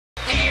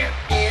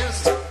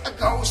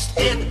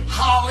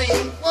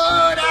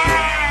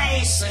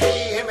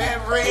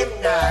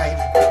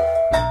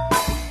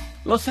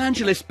Los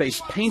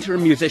Angeles-based painter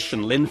and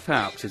musician Lyn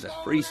Foulkes is a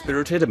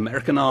free-spirited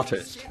American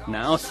artist.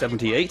 Now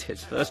 78,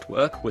 his first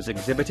work was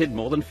exhibited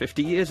more than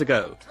 50 years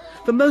ago.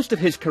 For most of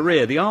his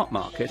career, the art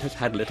market has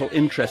had little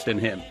interest in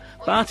him.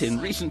 But in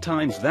recent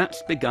times,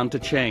 that's begun to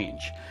change.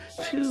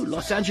 Two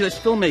Los Angeles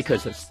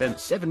filmmakers have spent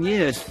 7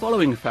 years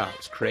following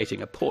Foulkes,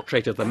 creating a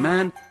portrait of the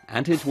man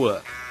and his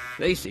work.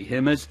 They see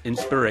him as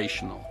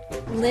inspirational.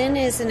 Lyn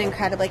is an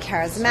incredibly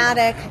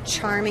charismatic,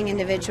 charming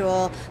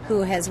individual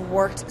who has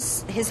worked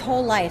his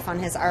whole life on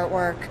his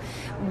artwork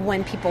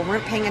when people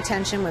weren't paying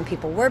attention, when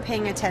people were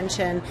paying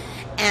attention.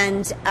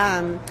 And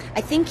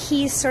I think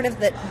he's sort of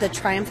the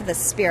triumph of the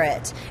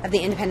spirit, of the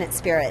independent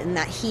spirit, in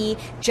that he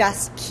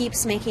just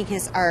keeps making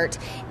his art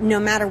no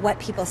matter what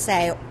people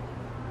say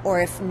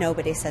or if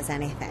nobody says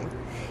anything.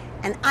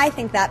 And I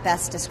think that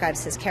best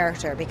describes his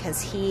character,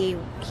 because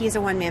he's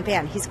a one-man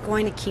band. He's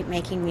going to keep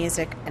making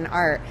music and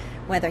art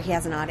whether he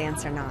has an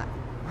audience or not.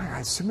 My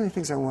God, so many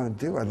things I want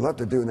to do. I'd love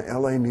to do an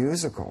LA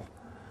musical,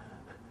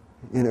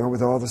 you know,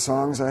 with all the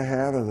songs I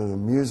have and the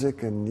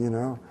music and, you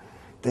know,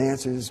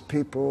 dances,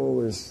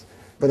 people.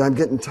 But I'm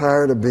getting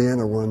tired of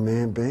being a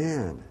one-man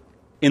band.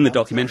 In the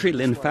documentary,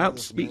 Lyn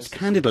Foulkes speaks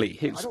candidly.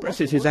 He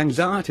expresses his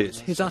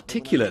anxieties. He's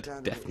articulate,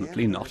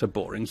 definitely not a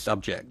boring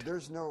subject.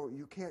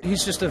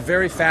 He's just a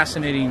very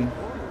fascinating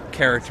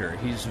character.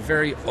 He's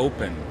very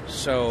open.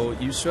 So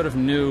you sort of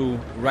knew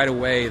right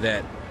away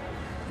that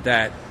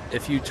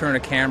if you turn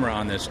a camera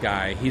on this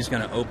guy, he's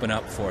going to open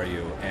up for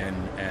you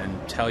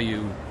and tell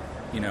you,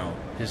 you know,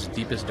 his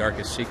deepest,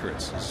 darkest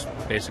secrets. Is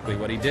basically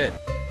what he did.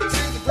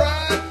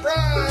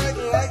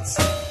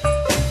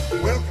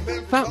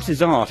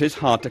 Foulkes' art is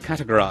hard to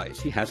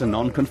categorize. He has a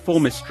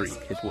non-conformist streak.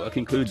 His work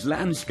includes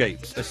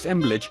landscapes,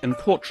 assemblage and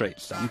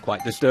portraits, some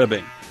quite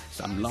disturbing.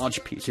 Some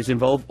large pieces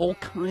involve all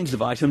kinds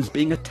of items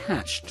being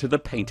attached to the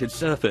painted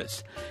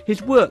surface.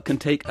 His work can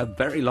take a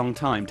very long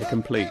time to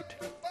complete.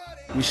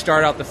 We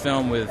start out the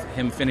film with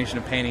him finishing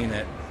a painting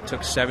that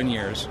took 7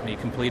 years, and he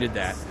completed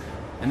that.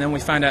 And then we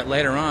find out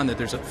later on that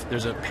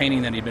there's a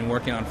painting that he'd been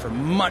working on for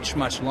much,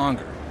 much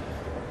longer.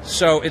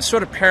 So it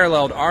sort of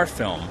paralleled our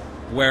film,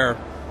 where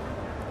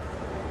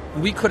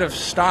we could have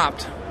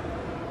stopped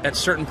at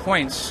certain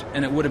points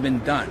and it would have been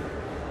done.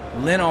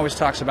 Lyn always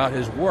talks about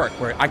his work,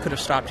 where I could have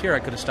stopped here,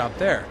 I could have stopped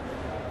there,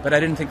 but I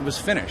didn't think it was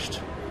finished.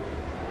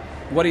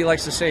 What he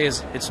likes to say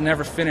is, it's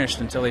never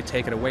finished until they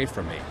take it away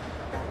from me.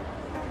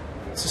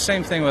 It's the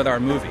same thing with our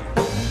movie.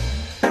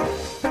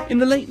 In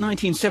the late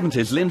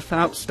 1970s, Lyn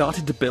Foulkes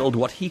started to build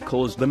what he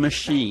calls the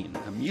machine,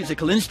 a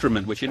musical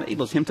instrument which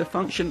enables him to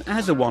function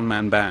as a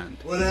one-man band.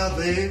 Well, out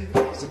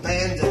there's a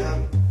band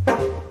down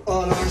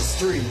on our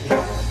street.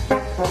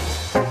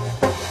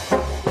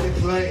 They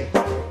play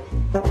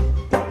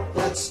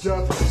that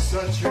stuff to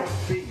such your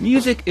feet.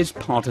 Music is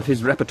part of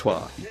his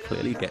repertoire. He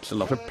clearly gets a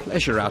lot of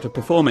pleasure out of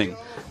performing.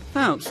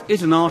 Foulkes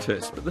is an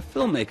artist, but the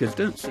filmmakers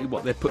don't see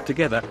what they've put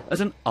together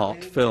as an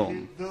art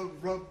film.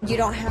 You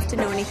don't have to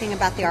know anything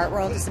about the art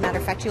world. As a matter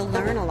of fact, you'll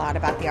learn a lot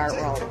about the art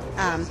world.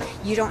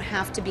 You don't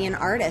have to be an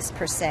artist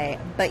per se,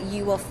 but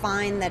you will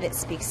find that it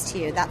speaks to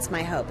you. That's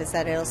my hope, is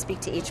that it'll speak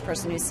to each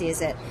person who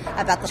sees it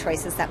about the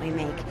choices that we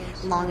make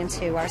long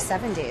into our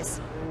 70s.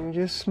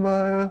 Just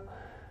smile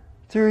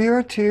through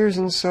your tears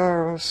and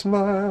sorrow,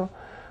 smile.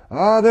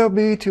 Ah, there'll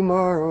be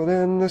tomorrow,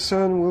 then the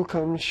sun will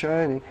come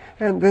shining,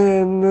 and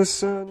then the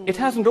sun... It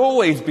hasn't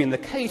always been the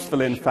case for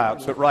Lyn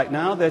Foulkes, but right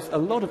now there's a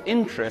lot of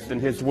interest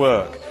in his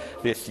work.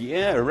 This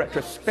year, a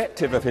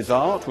retrospective of his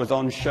art was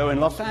on show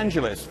in Los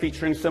Angeles,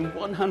 featuring some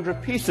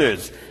 100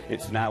 pieces.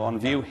 It's now on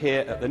view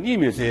here at the New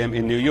Museum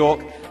in New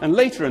York, and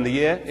later in the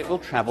year it will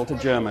travel to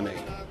Germany.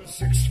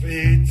 6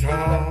 feet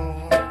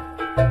tall.